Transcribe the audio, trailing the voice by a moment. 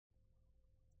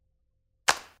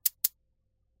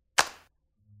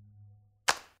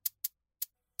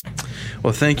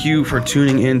Well, thank you for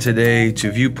tuning in today to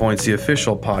Viewpoints, the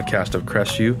official podcast of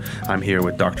Crestview. I'm here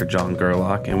with Dr. John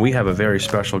Gerlach, and we have a very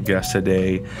special guest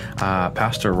today,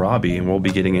 Pastor Robbie, and we'll be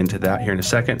getting into that here in a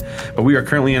second. But we are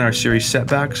currently in our series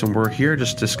Setbacks, and we're here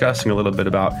just discussing a little bit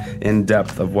about in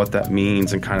depth of what that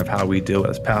means and kind of how we deal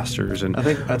as pastors. And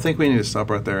I think we need to stop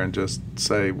right there and just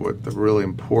say what the really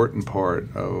important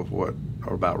part of what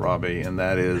about Robbie, and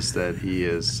that is that he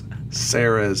is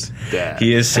Sarah's dad.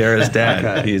 He is Sarah's dad.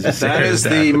 Okay. He is that Sarah's is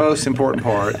dad. the most important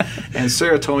part, and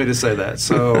Sarah told me to say that,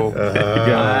 so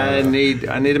I need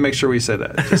to make sure we say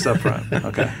that just up front.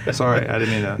 Okay, sorry, I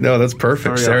didn't mean to. No, that's perfect.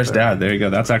 Sorry Sarah's dad. There you go.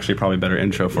 That's actually probably a better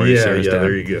intro for you. Sarah's dad.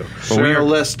 There you go. Well, Sarah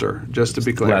Lester, just to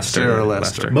be clear. Lester. Sarah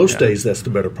Lester. Most days, that's the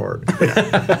better part.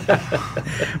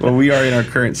 Well, we are in our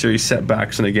current series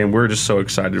Setbacks, and again, we're just so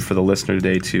excited for the listener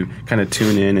today to kind of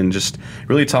tune in and just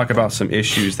really talk about some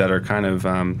issues that are kind of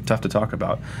tough to talk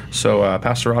about. So,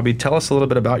 Pastor Robbie, tell us a little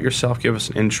bit about yourself. Give us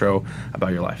an intro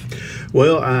about your life.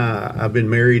 Well, I've been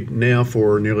married now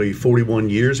for nearly 41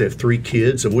 years. I have 3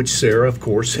 kids, of which Sarah, of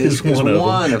course, is one of them.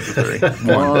 One of the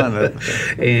 3. One of the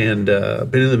 3. And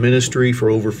been in the ministry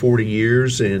for over 40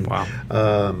 years. And Wow.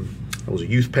 I was a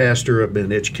youth pastor. I've been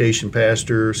an education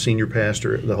pastor, senior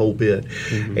pastor, the whole bit.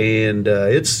 Mm-hmm. And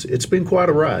it's been quite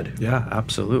a ride. Yeah,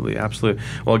 absolutely.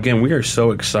 Well, again, we are so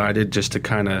excited just to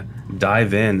kind of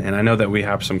dive in. And I know that we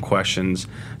have some questions,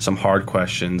 some hard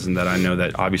questions, and that I know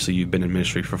that obviously you've been in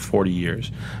ministry for 40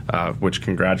 years, which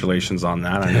congratulations on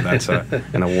that. I know that's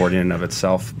an award in and of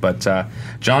itself. But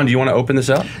John, do you want to open this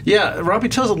up? Yeah, Robbie,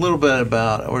 tell us a little bit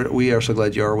about, we are so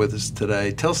glad you are with us today.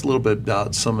 Tell us a little bit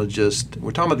about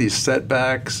we're talking about these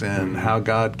setbacks and how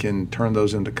God can turn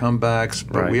those into comebacks,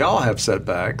 but Right. we all have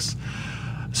setbacks.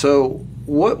 So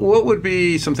what would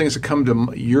be some things that come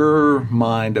to your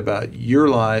mind about your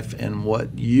life and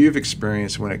what you've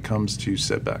experienced when it comes to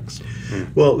setbacks?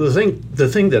 Well, the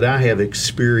thing that I have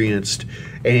experienced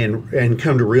and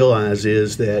come to realize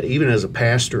is that even as a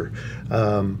pastor,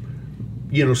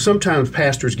 sometimes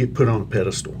pastors get put on a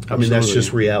pedestal. I mean, that's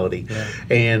just reality. Yeah.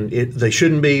 And they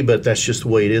shouldn't be, but that's just the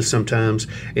way it is sometimes.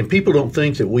 And people don't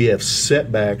think that we have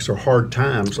setbacks or hard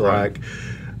times like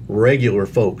regular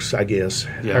folks, I guess,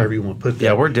 however you want to put that.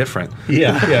 Yeah, we're different.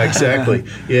 Yeah, exactly.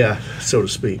 Yeah, so to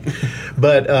speak.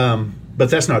 But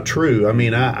that's not true. I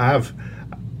mean, I've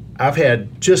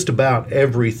had just about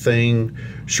everything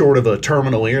short of a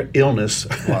terminal illness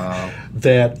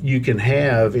that you can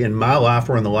have in my life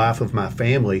or in the life of my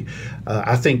family.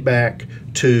 I think back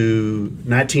to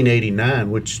 1989,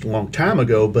 which is a long time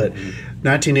ago, but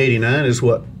 1989 is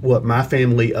what my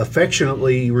family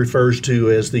affectionately refers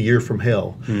to as the year from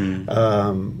hell.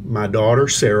 My daughter,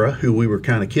 Sarah, who we were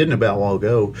kind of kidding about a while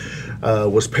ago,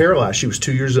 was paralyzed. She was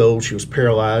 2 years old. She was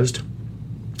paralyzed.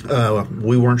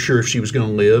 We weren't sure if she was going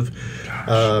to live.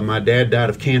 My dad died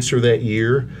of cancer that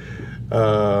year.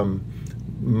 I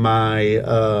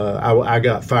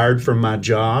got fired from my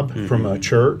job from a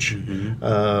church,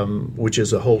 which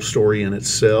is a whole story in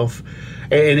itself.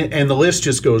 And the list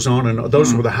just goes on, and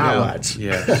those were the highlights.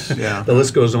 Yes, yeah. The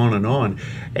list goes on.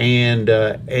 And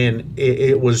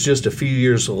it was just a few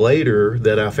years later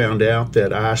that I found out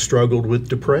that I struggled with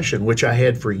depression, which I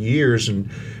had for years and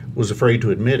was afraid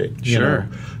to admit it. Sure.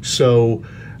 So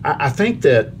I think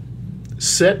that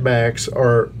setbacks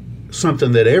are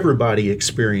something that everybody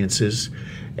experiences,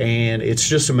 and it's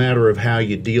just a matter of how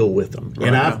you deal with them. Right.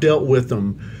 And I've dealt with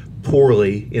them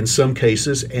poorly in some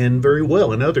cases and very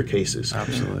well in other cases.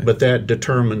 Absolutely. But that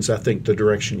determines, I think, the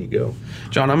direction you go.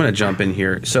 John, I'm going to jump in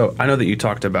here. So I know that you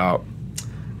talked about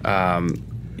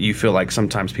you feel like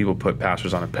sometimes people put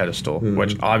pastors on a pedestal,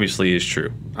 which obviously is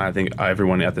true. I think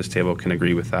everyone at this table can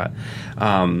agree with that.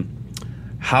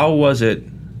 How was it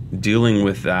dealing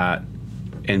with that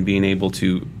and being able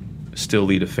to still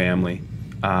lead a family?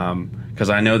 Because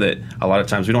I know that a lot of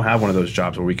times we don't have one of those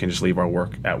jobs where we can just leave our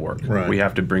work at work. Right. We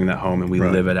have to bring that home and we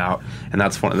live it out. And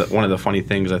that's one of the funny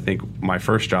things. I think my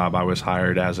first job, I was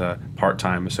hired as a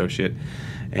part-time associate.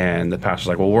 And the pastor's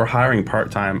like, well, we're hiring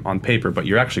part-time on paper, but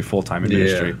you're actually full-time in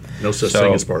ministry. No such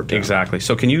thing as part-time. Exactly.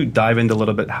 So can you dive into a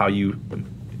little bit how you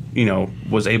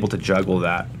was able to juggle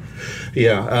that?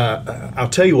 Yeah, I'll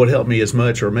tell you what helped me as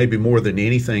much, or maybe more than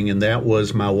anything, and that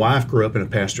was my wife grew up in a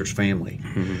pastor's family.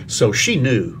 So she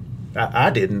knew. I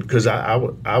didn't, because I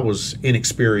was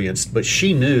inexperienced, but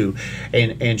she knew,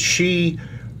 and she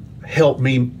helped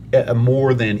me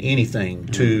more than anything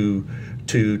to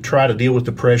try to deal with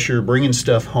the pressure, bringing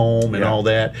stuff home and all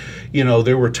that.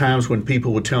 There were times when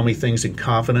people would tell me things in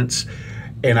confidence,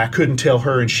 and I couldn't tell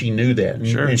her, and she knew that,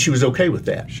 and she was okay with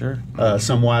that. Sure.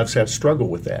 Some wives have struggled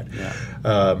with that.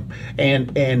 Yeah.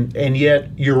 And yet,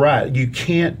 you're right. You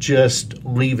can't just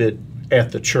leave it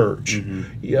at the church.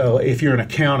 You know, if you're an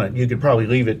accountant, you could probably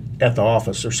leave it at the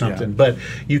office or something, Yeah. but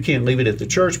you can't leave it at the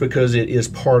church because it is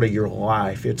part of your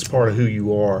life. It's part of who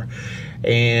you are.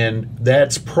 And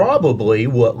that's probably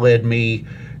what led me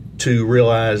to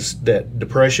realize that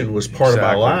depression was part of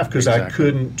my Exactly, life, because I exactly.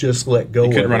 couldn't just let go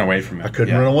of it. couldn't run away from it. I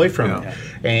couldn't Yeah. run away from Yeah. it.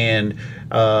 And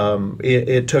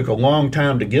it took a long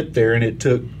time to get there, and it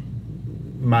took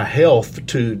my health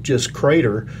to just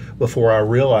crater before I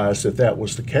realized that that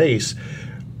was the case.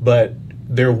 But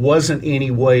there wasn't any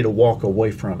way to walk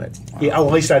away from it. Yeah,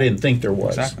 at least I didn't think there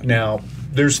was. Exactly. Now,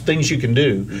 there's things you can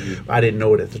do. I didn't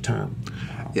know it at the time.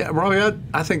 Yeah, Robbie,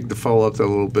 I think to follow up that a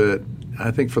little bit, I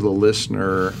think for the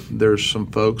listener, there's some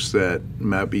folks that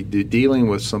might be dealing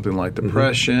with something like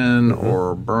depression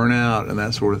or burnout and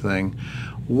that sort of thing.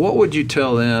 What would you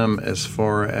tell them as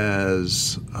far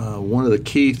as one of the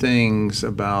key things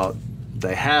about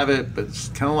they have it, but it's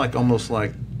kind of like almost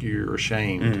like you're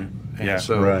ashamed? And Yeah.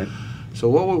 so, Right. So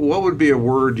what would be a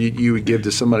word you would give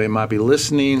to somebody that might be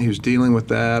listening who's dealing with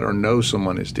that or knows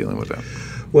someone who's dealing with that?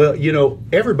 Well, you know,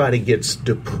 everybody gets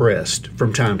depressed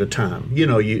from time to time. You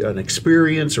know, an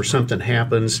experience or something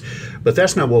happens, but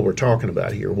that's not what we're talking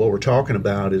about here. What we're talking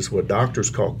about is what doctors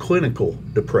call clinical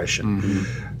depression.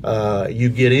 You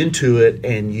get into it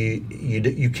and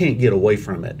you can't get away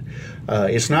from it.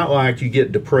 It's not like you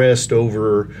get depressed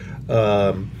over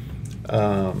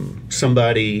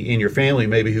somebody in your family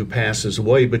maybe who passes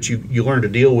away, but you learn to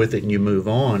deal with it and you move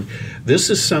on. This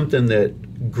is something that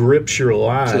grips your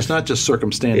life. So it's not just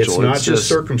circumstantial. It's not just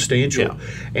circumstantial.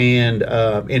 Yeah.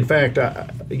 And in fact,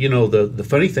 the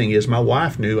funny thing is my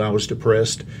wife knew I was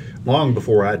depressed long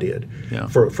before I did. Yeah.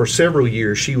 For several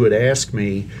years, she would ask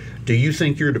me, "Do you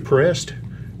think you're depressed?"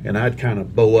 And I'd kind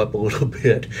of bow up a little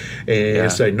bit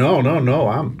and say, no,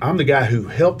 I'm the guy who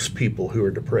helps people who are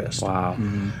depressed. Wow.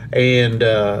 And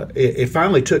it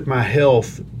finally took my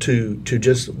health to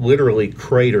just literally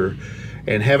crater,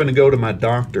 and having to go to my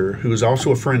doctor, who is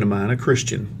also a friend of mine, a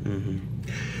Christian.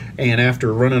 And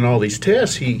after running all these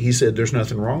tests, he said, "There's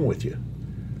nothing wrong with you."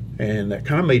 And that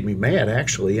kind of made me mad,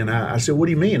 actually. And I said, "What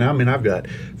do you mean?" I mean, I've got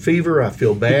fever, I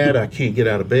feel bad, I can't get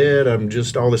out of bed, I'm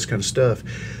just all this kind of stuff.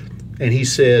 And he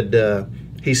said,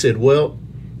 "Well,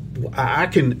 I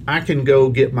can go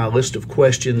get my list of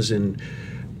questions and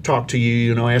talk to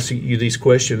you, ask you these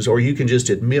questions, or you can just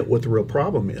admit what the real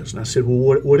problem is." And I said,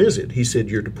 "Well, what is it?" He said,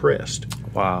 "You're depressed."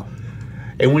 Wow.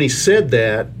 And when he said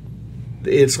that,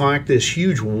 it's like this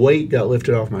huge weight got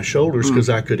lifted off my shoulders, because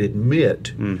I could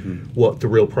admit what the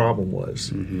real problem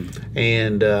was.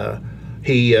 And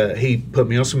he put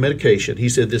me on some medication. He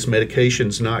said, "This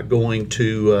medication's not going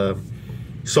to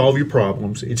solve your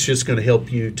problems. It's just going to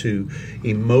help you to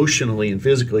emotionally and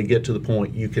physically get to the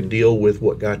point you can deal with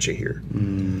what got you here."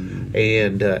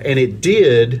 And it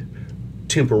did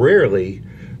temporarily,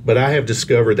 but I have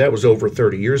discovered, that was over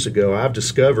 30 years ago, I've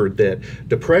discovered that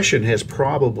depression has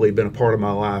probably been a part of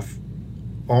my life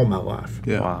all my life.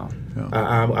 Yeah. Wow.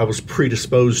 I was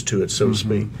predisposed to it, so to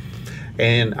speak.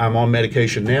 And I'm on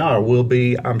medication now. I will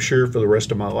be, I'm sure, for the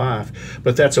rest of my life.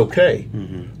 But that's okay,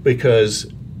 because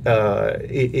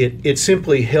it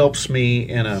simply helps me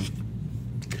in a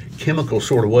chemical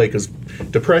sort of way, because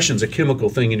depression's a chemical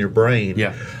thing in your brain.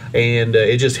 Yeah. And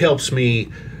it just helps me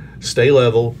stay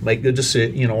level, make good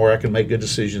decisions, or I can make good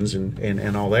decisions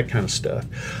and all that kind of stuff.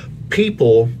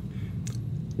 People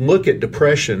look at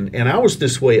depression, and I was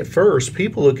this way at first.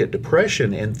 People look at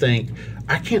depression and think,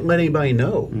 I can't let anybody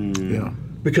know, Yeah.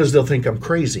 because they'll think I'm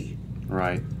crazy,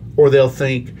 Right. or they'll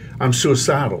think I'm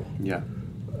suicidal. Yeah.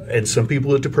 And some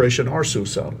people with depression are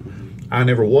suicidal. I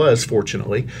never was,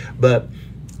 fortunately, but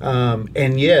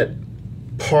and yet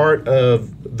part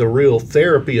of the real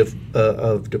therapy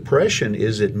of depression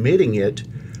is admitting it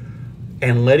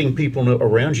and letting people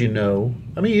around you know.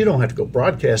 I mean, you don't have to go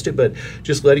broadcast it, but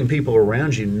just letting people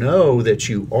around you know that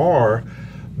you are,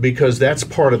 because that's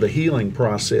part of the healing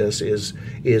process,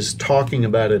 is talking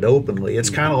about it openly. It's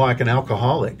kind of like an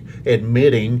alcoholic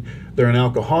admitting they're an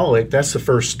alcoholic. That's the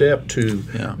first step to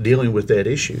Yeah. dealing with that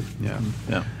issue. Yeah.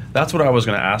 Yeah. That's what I was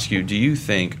going to ask you. Do you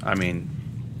think, I mean,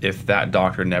 if that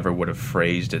doctor never would have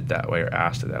phrased it that way or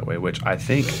asked it that way, which I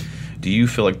think, do you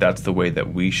feel like that's the way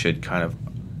that we should kind of,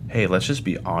 hey, let's just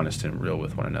be honest and real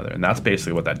with one another? And that's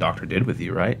basically what that doctor did with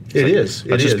you, right? It's It like, is.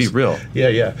 Let's just be real.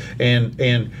 Yeah.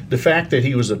 And the fact that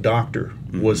he was a doctor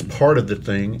was part of the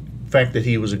thing. The fact that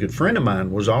he was a good friend of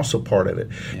mine was also part of it.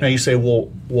 Now you say, well,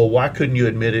 why couldn't you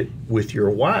admit it with your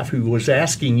wife, who was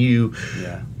asking you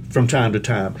from time to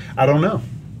time? I don't know.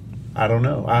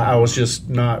 I was just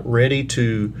not ready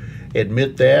to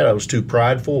admit that. I was too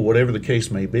prideful, whatever the case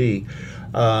may be.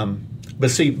 But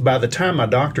see, by the time my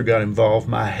doctor got involved,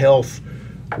 my health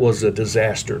was a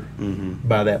disaster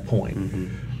by that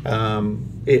point.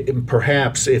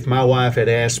 Perhaps if my wife had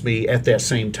asked me at that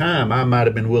same time, I might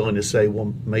have been willing to say,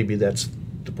 well, maybe that's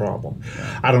the problem.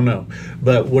 I don't know.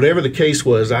 But whatever the case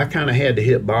was, I kind of had to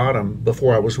hit bottom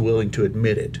before I was willing to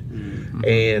admit it.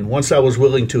 And once I was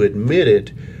willing to admit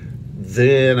it,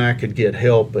 then I could get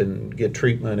help and get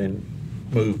treatment and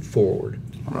move forward.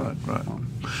 Right.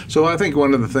 So I think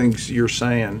one of the things you're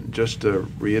saying, just to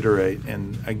reiterate,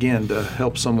 and again to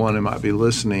help someone who might be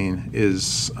listening,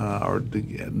 is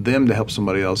them to help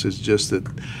somebody else, is just that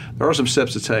there are some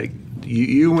steps to take.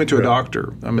 You went to a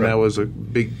doctor. I mean, that was a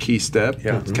big key step.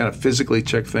 Yeah. To kind of physically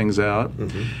check things out,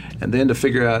 and then to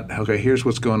figure out, okay, here's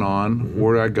what's going on.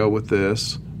 Where do I go with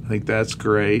this? I think that's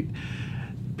great.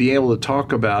 Be able to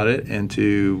talk about it and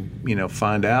to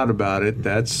find out about it.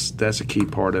 That's a key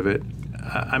part of it.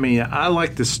 I mean, I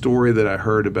like the story that I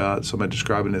heard about somebody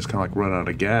describing it as kind of like running out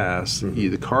of gas.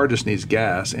 The car just needs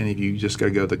gas, and if you just got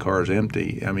to go, the car's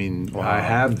empty. I mean, I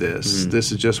have this.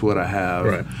 This is just what I have.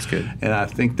 Right. That's good. And I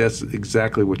think that's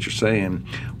exactly what you're saying.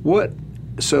 What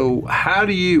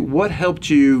helped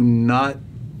you not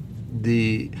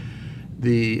the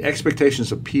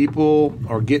expectations of people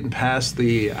or getting past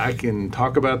I can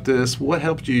talk about this? What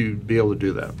helped you be able to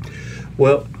do that?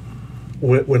 Well,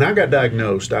 when I got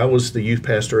diagnosed, I was the youth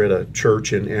pastor at a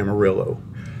church in Amarillo,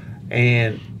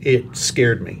 and it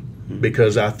scared me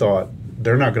because I thought,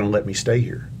 they're not going to let me stay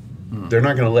here. They're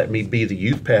not going to let me be the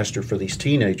youth pastor for these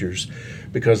teenagers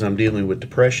because I'm dealing with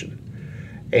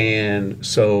depression. And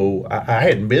so I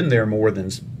hadn't been there more than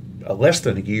less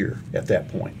than a year at that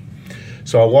point.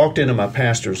 So I walked into my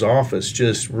pastor's office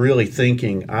just really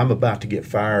thinking, I'm about to get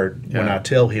fired when I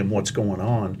tell him what's going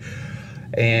on.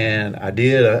 And I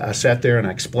did. I sat there and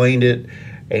I explained it,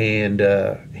 and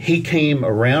he came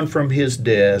around from his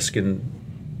desk and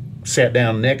sat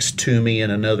down next to me in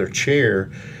another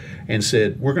chair and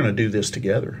said, we're going to do this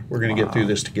together. We're going to get through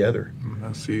this together.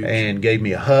 That's huge. And gave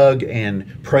me a hug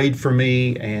and prayed for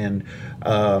me, and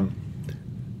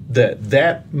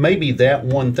that maybe that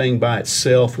one thing by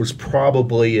itself was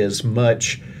probably as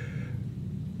much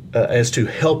as to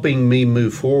helping me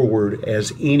move forward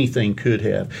as anything could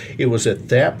have. It was at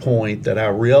that point that I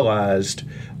realized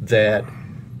that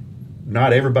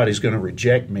not everybody's going to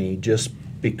reject me just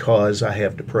because I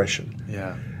have depression.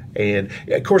 Yeah. And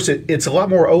of course, it's a lot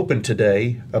more open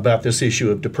today about this issue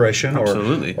of depression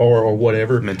or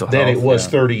whatever mental than health, it was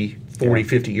 30, 40,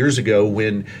 50 years ago,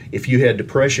 when if you had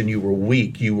depression, you were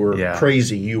weak, you were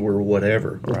crazy, you were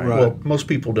whatever. Right. Well, most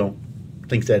people don't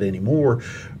think that anymore,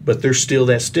 but there's still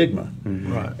that stigma.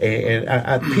 Right.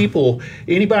 And people,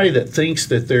 anybody that thinks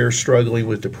that they're struggling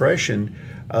with depression,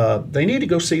 they need to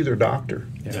go see their doctor.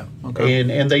 Yeah. Okay.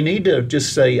 And they need to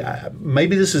just say,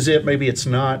 maybe this is it, maybe it's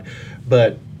not,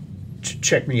 but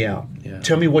check me out. Yeah.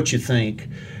 Tell me what you think.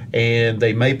 And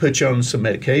they may put you on some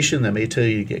medication. They may tell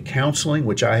you to get counseling,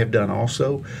 which I have done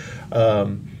also.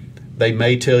 They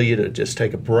may tell you to just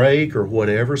take a break or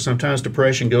whatever. Sometimes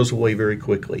depression goes away very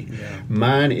quickly. Yeah.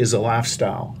 Mine is a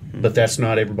lifestyle, but that's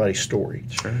not everybody's story.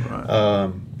 Sure.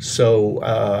 Right.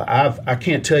 I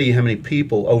can't tell you how many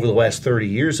people over the last 30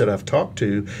 years that I've talked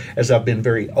to, as I've been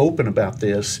very open about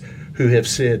this, who have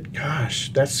said,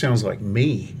 gosh, that sounds like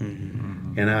me.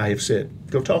 Mm-hmm. And I have said,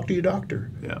 go talk to your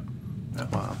doctor. Yeah.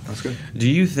 Wow, that's good. Do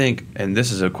you think, and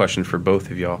this is a question for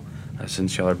both of y'all,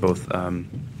 since y'all are both,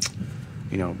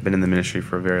 been in the ministry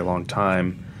for a very long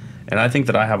time, and I think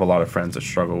that I have a lot of friends that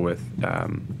struggle with,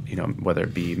 whether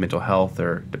it be mental health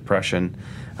or depression,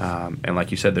 and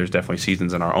like you said, there's definitely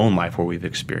seasons in our own life where we've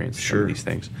experienced some of these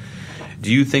things.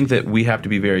 Do you think that we have to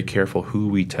be very careful who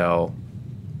we tell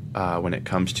when it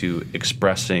comes to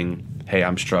expressing, hey,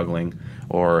 I'm struggling,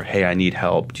 or hey, I need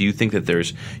help? Do you think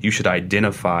that you should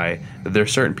identify that there are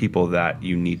certain people that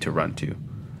you need to run to,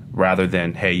 rather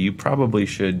than, hey, you probably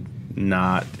should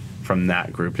not from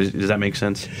that group? Does that make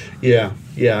sense? Yeah,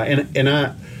 and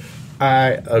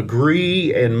I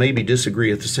agree and maybe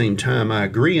disagree at the same time. I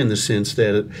agree in the sense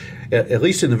that at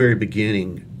least in the very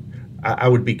beginning, I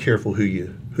would be careful who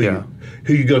you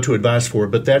go to advice for.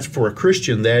 But that's, for a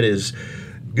Christian, that is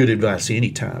good advice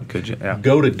anytime.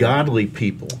 Go to godly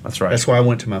people. That's right. That's why I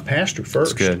went to my pastor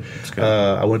first. That's good.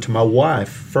 I went to my wife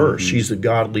first. Mm-hmm. She's the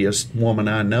godliest woman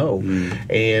I know. Mm-hmm.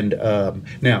 And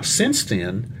now, since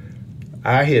then,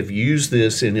 I have used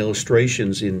this in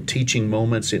illustrations, in teaching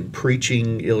moments, in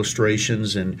preaching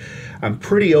illustrations, and I'm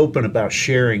pretty open about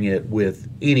sharing it with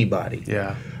anybody.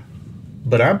 Yeah.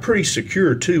 But I'm pretty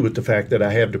secure, too, with the fact that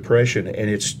I have depression, and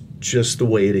it's just the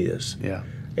way it is. Yeah.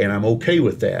 And I'm okay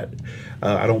with that.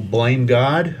 I don't blame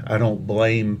God. I don't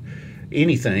blame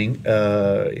anything.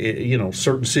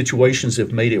 Certain situations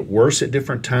have made it worse at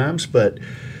different times, but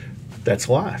that's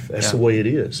life. That's the way it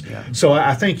is. Yeah. So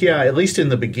I think, at least in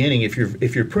the beginning, if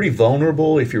you're pretty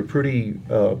vulnerable, if you're pretty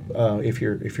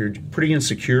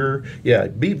insecure,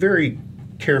 be very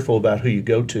careful about who you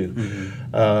go to,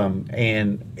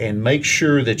 and make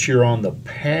sure that you're on the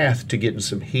path to getting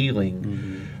some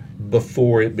healing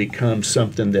before it becomes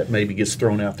something that maybe gets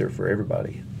thrown out there for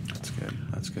everybody.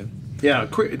 That's good. Yeah,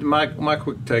 my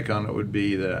quick take on it would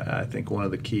be that I think one of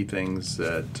the key things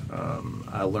that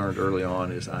I learned early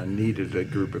on is I needed a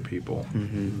group of people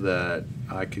that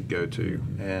I could go to,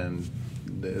 and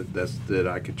that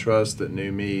I could trust, that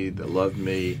knew me, that loved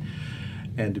me,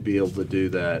 and to be able to do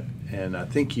that. And I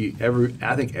think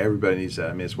everybody needs that.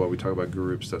 I mean, it's why we talk about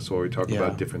groups. That's why we talk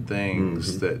about different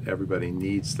things. That everybody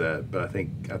needs that. But I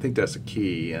think that's the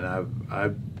key. And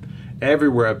I've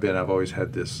everywhere I've been, I've always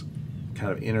had this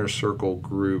kind of inner circle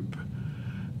group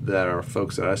that are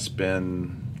folks that I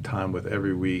spend time with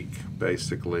every week,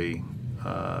 basically,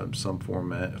 some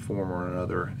form or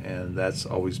another. And that's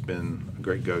always been a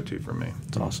great go-to for me.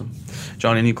 That's awesome.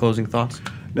 John, any closing thoughts?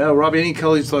 No, Robbie, any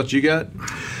closing thoughts you got?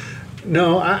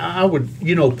 No, I would,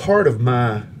 part of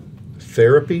my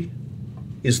therapy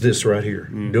is this right here,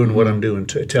 doing what I'm doing,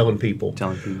 telling people.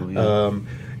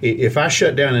 If I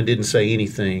shut down and didn't say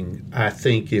anything, I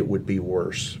think it would be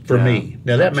worse for me.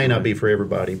 Now, that may not be for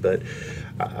everybody, but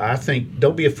I think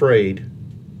don't be afraid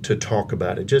to talk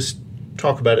about it. Just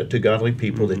talk about it to godly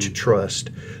people that you trust,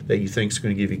 that you think is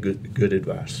going to give you good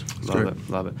advice.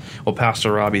 Love it. Well,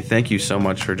 Pastor Robbie, thank you so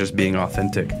much for just being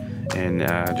authentic and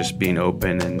just being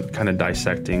open and kind of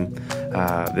dissecting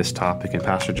this topic. And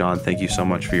Pastor John, thank you so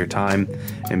much for your time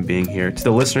and being here. To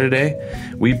the listener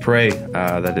today, we pray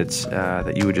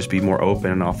that you would just be more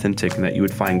open and authentic, and that you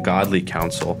would find godly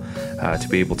counsel to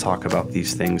be able to talk about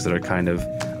these things that are kind of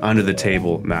under the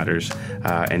table matters,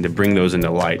 and to bring those into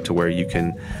light to where you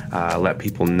can let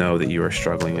people know that you are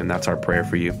struggling. And that's our prayer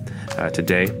for you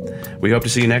today. We hope to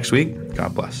see you next week.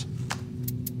 God bless.